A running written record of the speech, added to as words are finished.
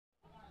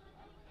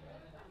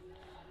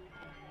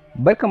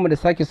Barkanmu da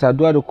sake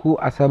saduwa da ku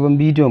a sabon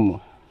bidiyon mu.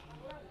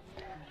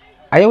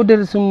 A yau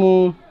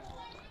darasinmu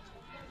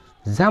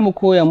za mu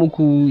koya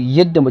muku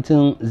yadda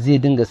mutum zai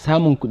dinga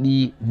samun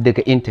kuɗi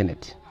daga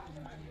intanet.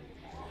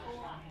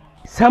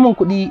 Samun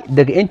kuɗi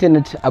daga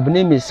intanet abu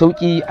ne mai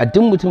sauƙi a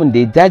duk mutumin da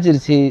ya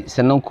jajirce,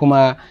 sannan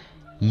kuma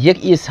ya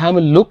iya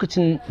samun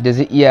lokacin da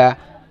zai iya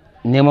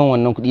neman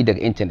wannan kuɗi daga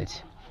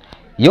intanet.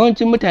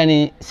 Yawancin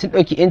mutane sun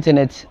ɗauki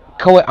intanet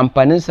kawai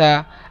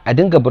amfaninsa a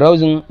dinga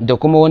browsing da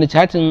kuma wani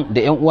chatting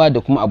da 'yan uwa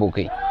da kuma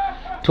abokai.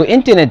 To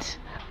intanet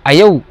a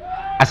yau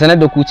a sanar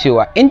da ku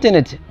cewa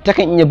intanet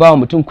takan iya bawa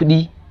mutum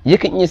kuɗi,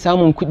 yakan iya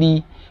samun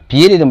kuɗi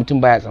fiye da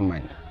mutum baya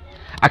tsammani.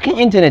 Akan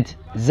intanet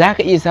za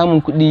ka iya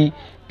samun kuɗi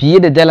fiye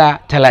da dala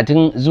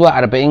 30 zuwa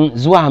 40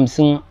 zuwa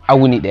 50 a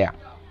wuni ɗaya.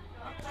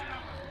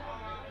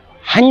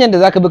 Hanyar da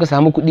za ka bi ka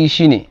samu kuɗi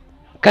shine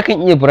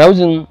kakan iya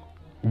browsing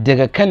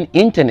daga kan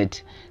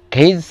intanet, ka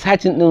yi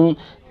sacin ɗin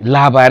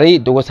labarai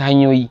da wasu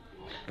hanyoyi.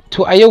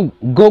 To a yau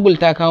Google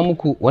ta kawo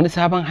muku wani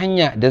sabon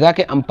hanya da za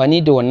ka yi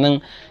amfani da wannan,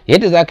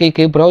 yadda za ka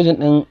yi browsing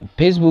ɗin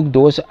Facebook da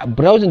wasu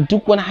browsing,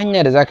 duk wani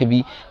hanya da za ka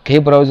bi ka yi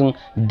browsing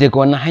daga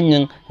wannan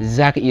hanyar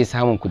za ka iya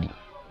samun kuɗi.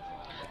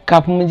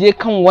 Kafin mu je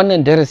kan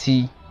wannan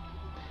darasi,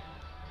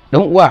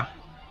 ɗan uwa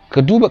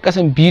ka duba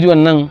ƙasan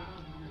bidiyon nan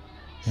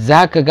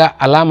za ka ga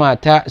alama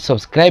ta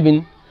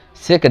subscribing,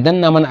 sai ka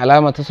danna mana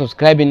alama ta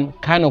subscribing,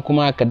 kana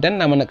kuma ka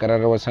danna mana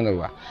ƙararrawar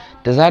sanarwa.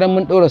 Da zarar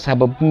mun ɗora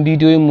sababbin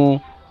bidiyoyinmu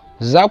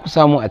za ku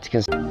samu a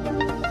cikin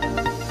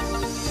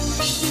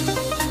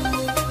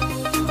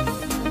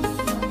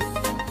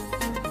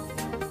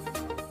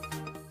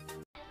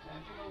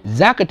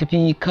za ka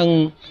tafi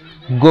kan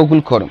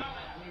Google Chrome.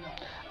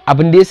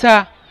 Abin da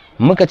yasa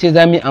muka ce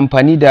za mu yi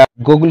amfani da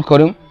Google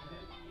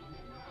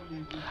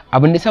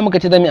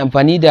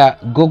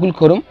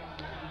Chrome,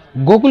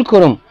 Google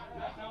Chrome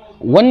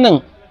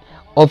wannan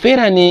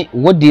opera ne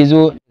wadda ya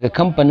zo daga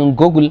kamfanin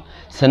Google,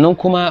 sannan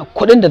kuma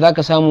kuɗin da za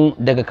ka samu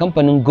daga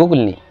kamfanin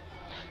Google ne.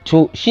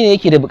 To shi ne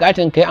yake da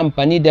buƙatar ka yi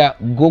amfani da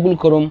Google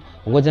Chrome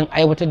wajen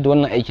aiwatar da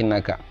wannan aikin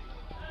naka.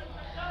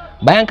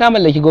 Bayan ka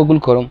mallaki Google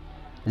Chrome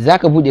za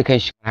ka buɗe kan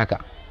shi haka.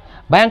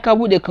 Bayan ka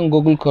buɗe kan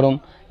Google Chrome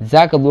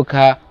za ka zo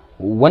ka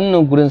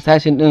wannan gurin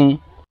sashin ɗin,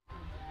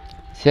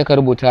 sai ka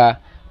rubuta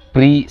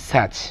free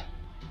search.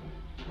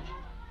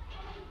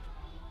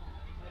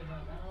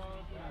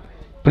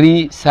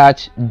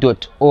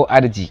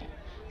 freesearch.org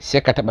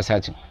sai ka taɓa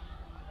sacin.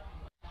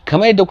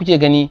 Kamar yadda kuke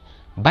gani,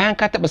 bayan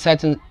ka taɓa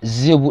sacin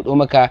zai buɗo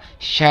maka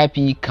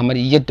shafi kamar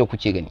yadda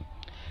kuke gani.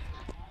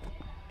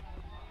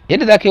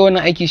 Yadda za ka yi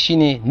wannan aiki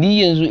shine,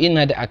 ni yanzu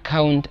ina da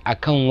account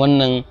akan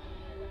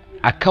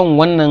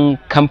wannan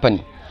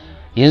kamfani.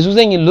 Yanzu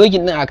zan yi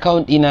login ɗin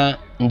account ɗina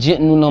in je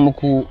in nuna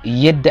muku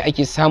yadda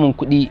ake samun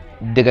kuɗi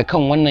daga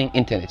kan wannan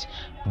intanet.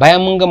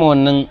 Bayan mun gama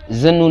wannan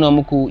zan nuna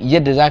muku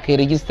yadda za ka yi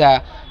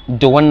rajista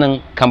da wannan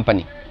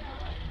kamfani.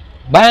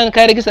 Bayan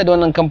ka rajista da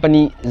wannan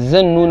kamfani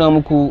zan nuna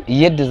muku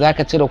yadda za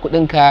ka cire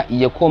kuɗinka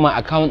ya koma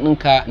account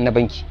ɗinka na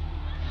banki.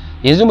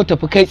 Yanzu mu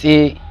tafi kai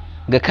tsaye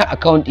ga kan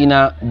account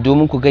ɗina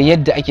domin ku ga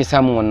yadda ake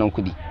samun wannan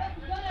kuɗi.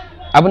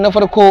 Abu na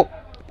farko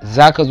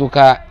za ka zo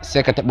ka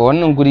sai ka taɓa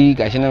wannan guri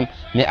gashi nan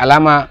mai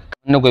alama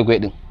na gwaigwai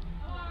ɗin.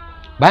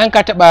 Bayan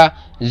ka taɓa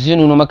zai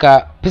nuna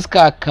maka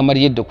fuska kamar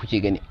yadda kuke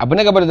gani. Abu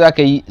na gaba da za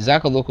ka yi, za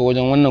ka zo ka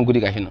wajen wannan guri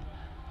gashi nan,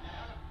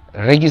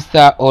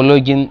 register or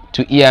login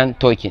to earn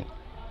token,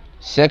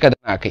 sai ka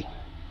danna akai.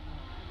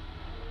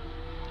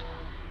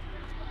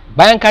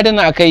 Bayan ka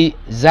danna akai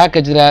za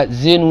ka jira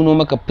zai nuno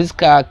maka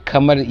fuska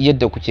kamar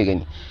yadda kuke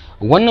gani.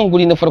 Wannan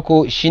guri na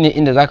farko shine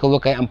inda za ka zo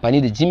ka yi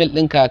amfani da Gmail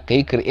ɗinka ka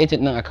yi creating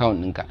ɗin account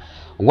ɗinka.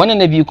 Wannan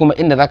na biyu kuma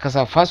inda za ka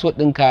sa password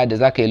ɗinka da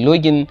za ka yi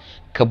login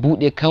ka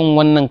buɗe kan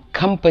wannan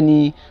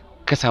kamfani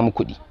ka samu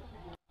kuɗi.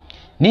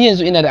 Ni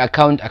yanzu ina da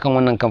account akan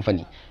wannan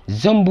kamfani,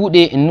 zan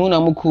buɗe in nuna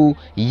muku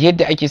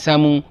yadda ake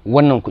samun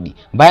wannan kuɗi.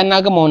 Bayan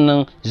na gama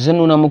wannan zan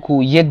nuna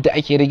muku yadda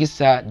ake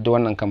rajista da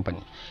wannan kamfani.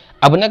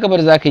 Abu na gaba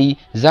da za ka yi,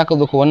 za ka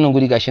zo ka wannan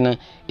guri gashi nan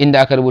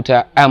inda aka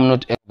rubuta I am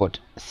not a robot,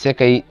 sai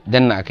ka yi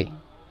danna akai.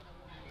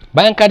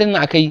 Bayan ka danna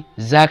akai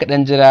za ka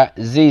ɗan jira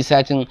zai yi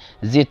sacin,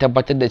 zai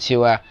tabbatar da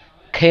cewa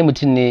kai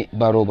mutum ne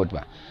ba robot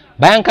ba.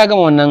 Bayan ka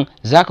gama wannan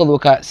za ka zo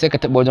ka sai ka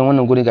taɓa wajen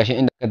wannan guri gashi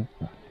inda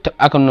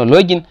aka nuna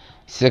login,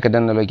 sai ka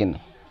danna login nan.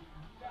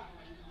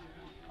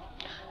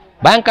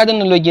 Bayan ka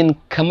danna login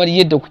kamar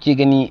yadda kuke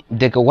gani,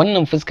 daga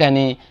wannan fuska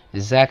ne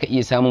za ka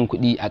iya samun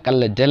kuɗi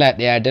akalla dala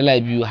 1, dala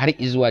 2 har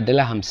zuwa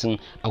dala 50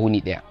 a wuni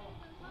ɗaya.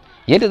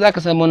 Yadda za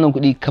ka samu wannan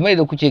kuɗi kamar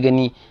yadda kuke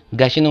gani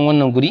gashi nan,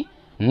 wannan guri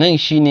nan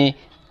shine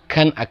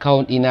kan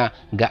account ɗina,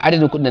 ga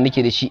adadin kuɗin da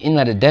nake da shi,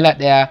 ina da dala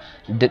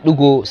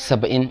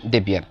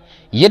 1.75.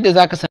 Yadda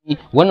za ka sami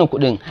wannan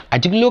kuɗin a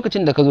duk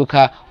lokacin da ka zo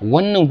ka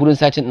wannan gurin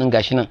sacin ɗin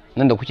gashi nan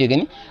da kuke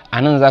gani,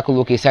 a nan za ka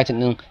zo ka yi sacin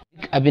ɗin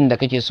duk abin da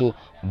kake so.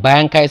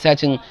 Bayan ka yi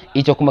sacin,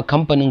 ita kuma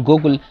kamfanin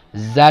Google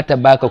za ta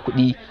baka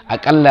kuɗi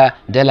akalla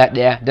dala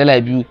 1, dala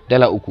 2,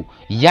 dala 3,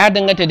 ya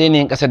danganta da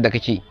yanayin ƙasar da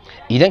kake.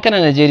 Idan kana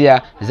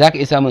Najeriya za ka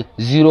iya samun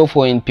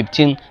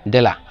 0.15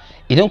 dala.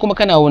 Idan kuma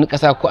kana wani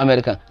ƙasa ko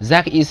America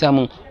za ka iya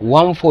samun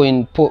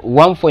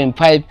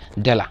 1.5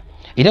 dala.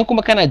 Idan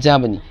kuma kana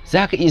Germany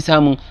za ka iya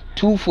samun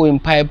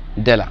 2.5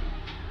 dala.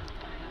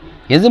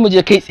 Yanzu mu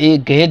je kai tsaye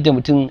ga yadda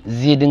mutum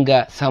zai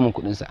dinga samun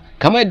kuɗinsa.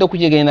 Kamar yadda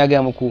kuke gani na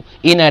gaya muku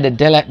ina da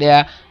dala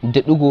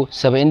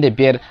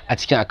 1.75 a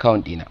cikin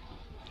account ɗina.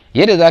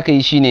 Yadda za ka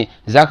yi shine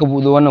za ka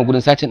buɗe wannan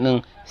gurin sacin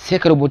ɗin sai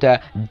ka rubuta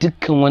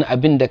dukkan wani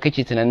abin da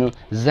kake tunanin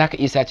za ka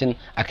iya sacin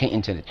akan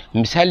intanet.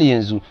 Misali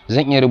yanzu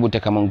zan iya rubuta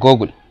kamar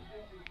Google,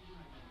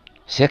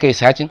 sai ka yi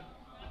sacin.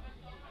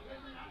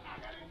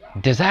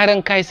 Da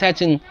zaran ka yi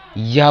sacin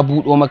ya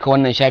buɗo maka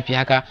wannan shafi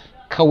haka,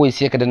 kawai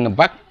sai ka danna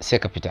back sai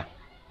ka fita.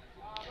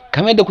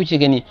 Kamar yadda kuke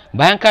gani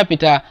bayan ka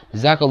fita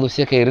za ka zo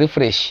sai ka yi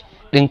refresh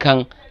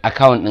ɗinkan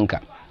account ɗinka.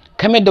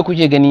 Kamar yadda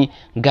kuke gani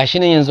gashi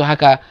nan yanzu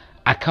haka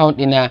account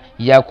ɗina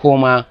ya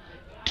koma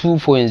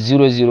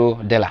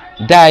 2.00 dala,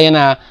 da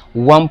yana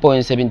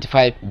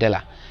 1.75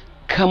 dala.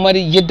 Kamar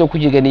yadda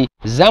kuke gani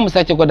za mu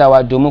sake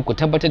gwadawa domin ku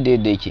tabbatar da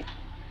yadda yake.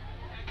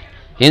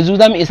 Yanzu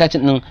za mu iya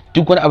sacin ɗin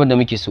duk wani abin da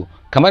muke so.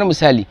 Kamar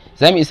misali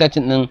za mu iya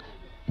sacin ɗin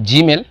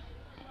Gmail.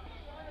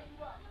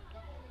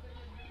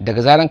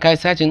 Daga zaran ka yi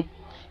sacin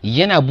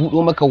yana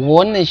buɗo maka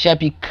wannan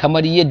shafi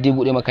kamar yadda ya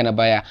buɗe maka na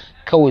baya,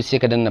 kawai sai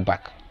ka danna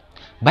back.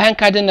 Bayan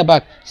ka danna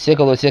back sai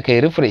ka zo sai ka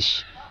yi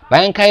refresh.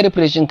 Bayan ka yi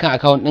refresh kan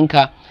account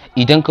ɗinka,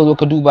 idan ka zo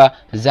ka duba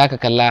za ka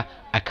kalla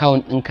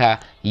account ɗinka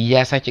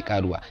ya sake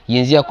karuwa,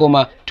 yanzu ya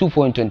koma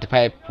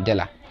 2.25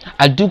 dala.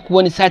 A duk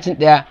wani satin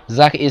ɗaya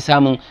za ka iya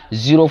samun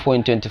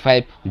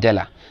 0.25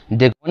 dala.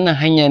 Daga wannan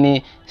hanya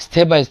ne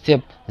step by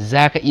step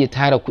za ka iya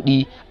tara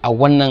kuɗi a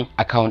wannan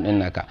account ɗin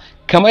naka.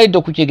 Kamar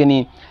yadda kuke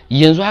gani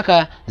yanzu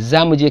haka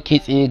za mu je kai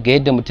tsaye ga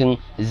yadda mutum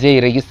zai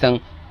rajistan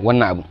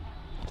wannan abu.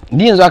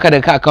 Ni yanzu haka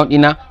daga kan account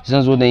ɗina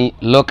zan zo na yi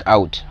log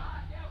out.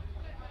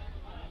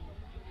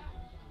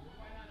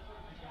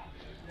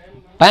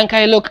 Bayan ka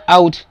yi log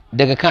out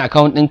daga kan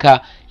account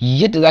ɗinka,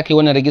 yadda za ka yi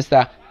wannan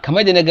rajista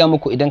kamar da na ga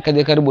muku, idan ka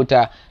je ka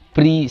rubuta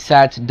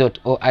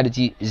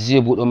freesearch.org zai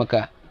buɗo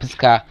maka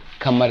fuska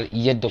kamar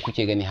yadda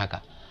kuke gani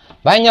haka.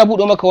 Bayan ya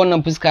buɗo maka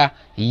wannan fuska,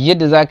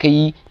 yadda za ka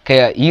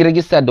yi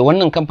rajista da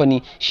wannan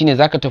kamfani shine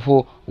za ka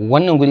tafo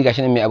wannan guri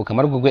gashi nan mai abu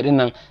kamar gugwe ɗin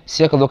nan,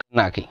 sai ka zo ka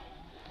danna akai.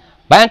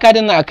 Bayan ka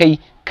danna akai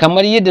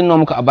kamar yadda na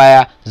muku a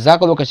baya, za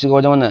ka zo ka shiga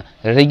wajen wannan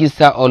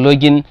register or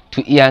login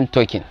to earn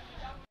token.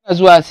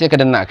 Zuwa sai ka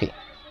danna akai.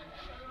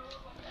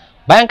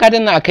 Bayan ka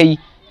danna akai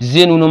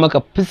zai nuna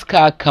maka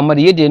fuska kamar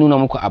yadda ya nuna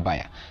muku a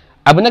baya.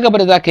 Abu na gaba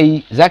da za ka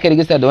yi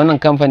rajista da wannan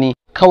kamfani,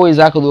 kawai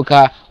za ka zo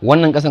ka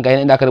wannan kasan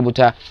kayan inda aka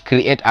rubuta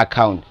create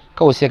account,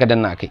 kawai sai ka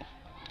danna akai.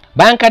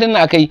 Bayan ka danna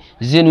akai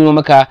zai nuna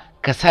maka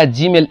ka sa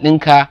Gmail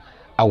ɗinka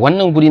a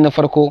wannan guri na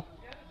farko.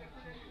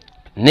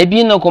 Na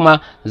biyun nan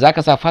kuma za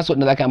ka sa password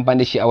da za ka amfani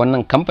da shi a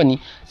wannan kamfani,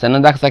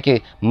 sannan za ka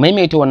sake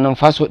maimaita wannan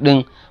password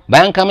ɗin.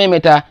 Bayan ka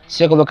maimaita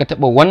sai ka zo ka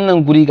taɓa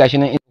wannan guri gashi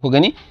nan inda ku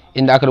gani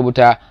inda aka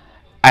rubuta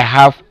I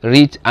have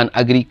read and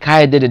agree,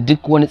 ka yadda da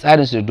duk wani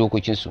tsarin su da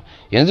dokokin su.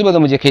 Yanzu ba za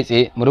mu je kai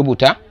tsaye mu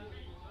rubuta.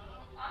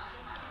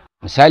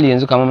 Misali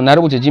yanzu kamar na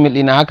rubuta Gmail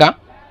ɗina haka.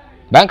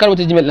 Bayan ka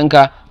rubuta Gmail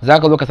ɗinka za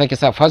ka zo ka sake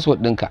sa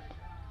password ɗinka.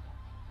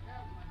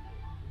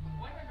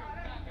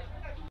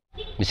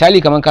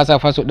 Misali kamar ka sa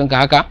password ɗinka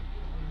haka,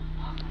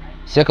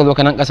 sai ka zo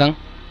ka nan ƙasan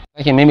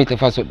sake maimaita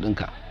password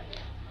ɗinka.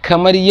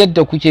 Kamar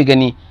yadda kuke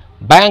gani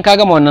bayan ka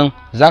gama wannan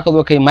za ka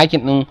zo ka yi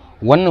makin ɗin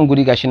wannan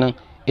guri gashi nan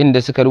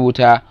inda suka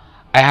rubuta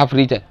I have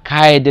written,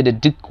 ka yadda da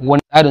duk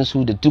wani tsarin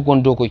su da duk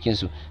wani dokokin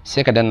su,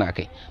 sai ka danna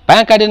akai.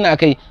 Bayan ka danna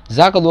akai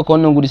za ka zo ka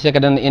wannan guri sai ka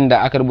danna inda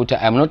aka rubuta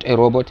I am not a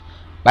robot.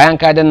 Bayan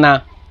ka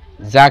danna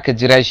za ka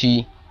jira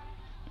shi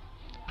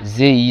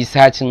zai yi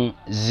sacin,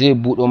 zai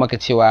buɗo maka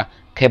cewa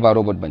kai ba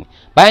robot bane.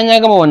 Bayan ya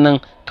gama wannan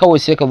kawai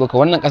sai ka zo ka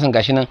wannan kasan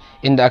gashi nan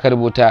inda aka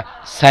rubuta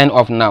sign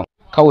off now,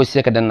 kawai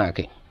sai ka danna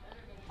akai.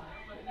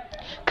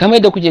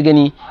 Kamar yadda kuke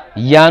gani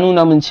ya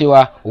nuna min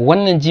cewa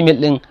wannan Gmail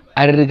din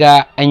an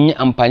riga an yi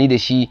amfani da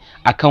shi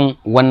akan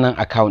wannan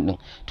account din,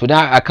 to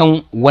da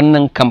akan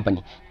wannan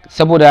company,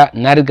 saboda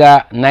na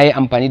riga na yi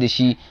amfani da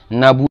shi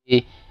na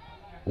bude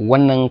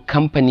wannan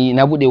company,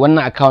 na bude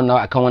wannan account na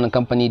akan wannan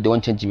company da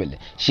wancan Gmail din,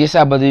 shi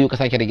yasa ba zai yi ka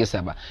sake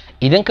rajista ba.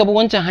 Idan ka bi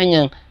wancan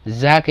hanyar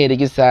za ka yi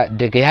rajista,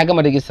 daga ya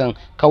gama rajistan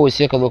kawai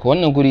sai ka zo ka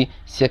wannan guri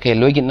sai ka yi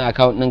login na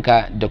account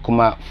ɗinka da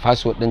kuma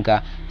password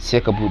ɗinka, sai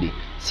ka bude,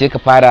 sai ka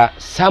fara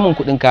samun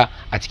kuɗinka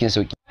a cikin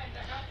sauki.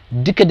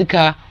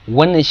 Duka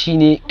wannan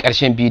shine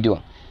ƙarshen bidiyon.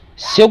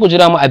 Sai ku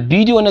jira mu a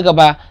bidiyo na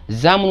gaba,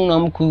 za mu nuna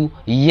muku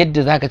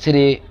yadda za ka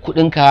cire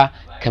kuɗinka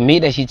ka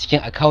maida shi cikin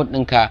account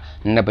ɗinka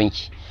na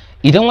banki.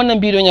 Idan wannan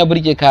bidiyon ya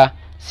burge ka,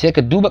 sai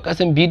ka duba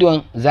ƙasan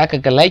bidiyon za ka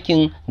ga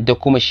liking da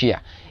kuma share.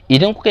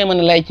 Idan kuka yi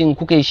mana liking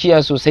kuka yi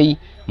share sosai,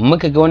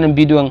 muka ga wannan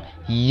bidiyon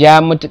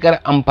ya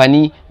matukar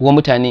amfani wa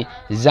mutane,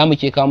 za mu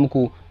ke kawo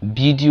muku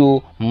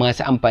bidiyo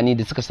masu amfani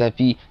da suka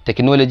shafi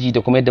technology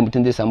da kuma yadda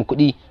mutum zai samu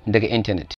kuɗi daga internet.